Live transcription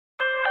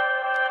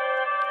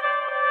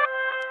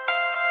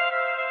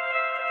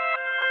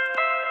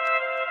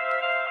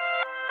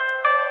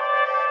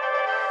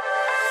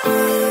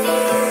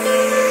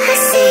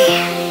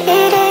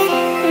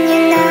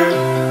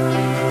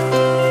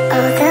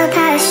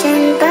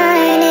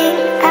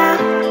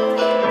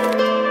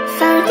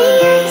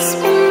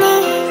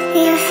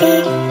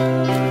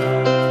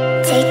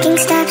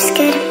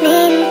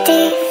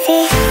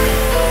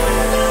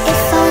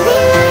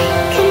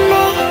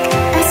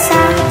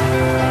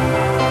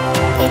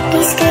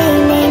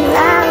screaming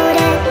loud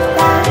and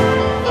loud.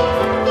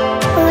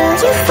 Will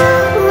you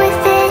fall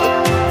within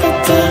the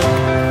deep,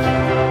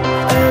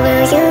 or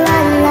will you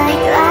run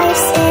like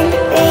life's in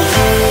reach?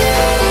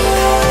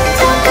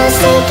 Don't go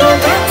sinking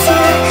down to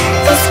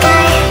the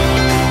sky.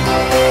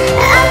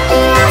 I'll be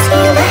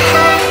asking the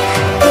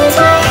heavens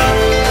why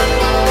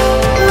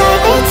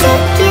they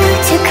took you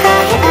to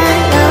cry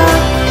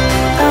alone.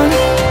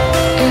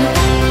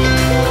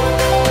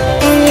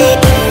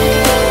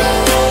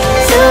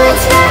 So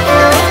it's not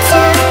only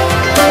to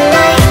the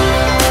light.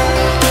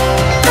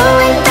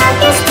 Going back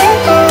is to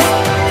lose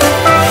the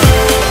fight.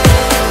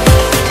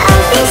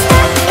 I'll be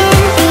stuck in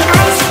the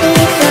ice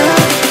below.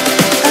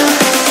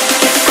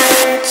 I'll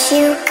let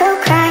you go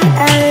cry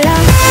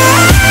alone.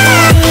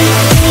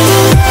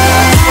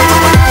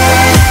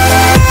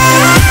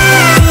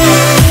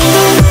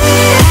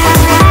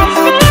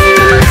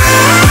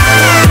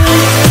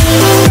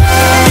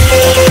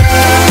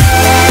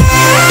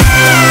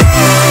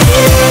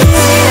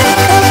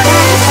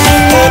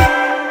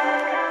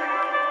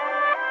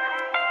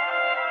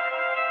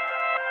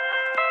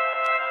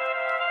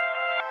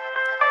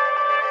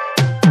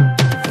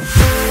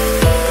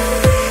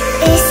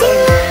 Is it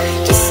love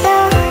just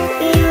all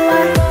you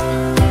want?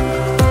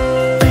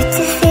 Or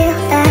to feel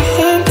that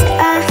hint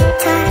of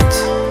touch?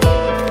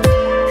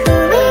 Who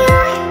we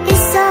are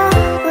is all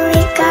we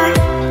got,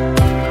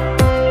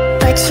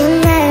 but you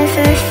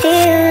never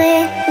feel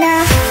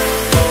enough.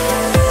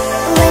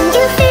 When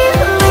you feel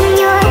when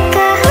you're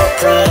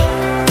complete,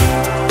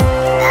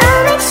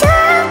 I'll make sure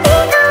I'll be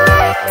the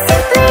one to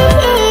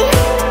bleed.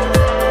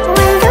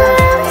 When the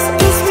rose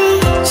is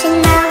reaching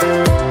out,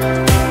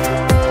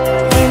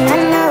 then I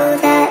know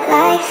that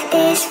life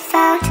is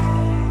found.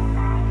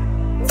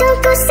 Don't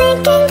go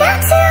sinking down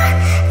to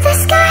the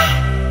sky.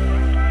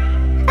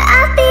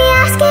 I'll be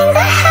asking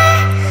the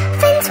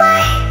heavens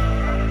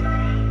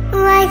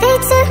why they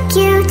took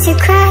you to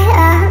cry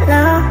out.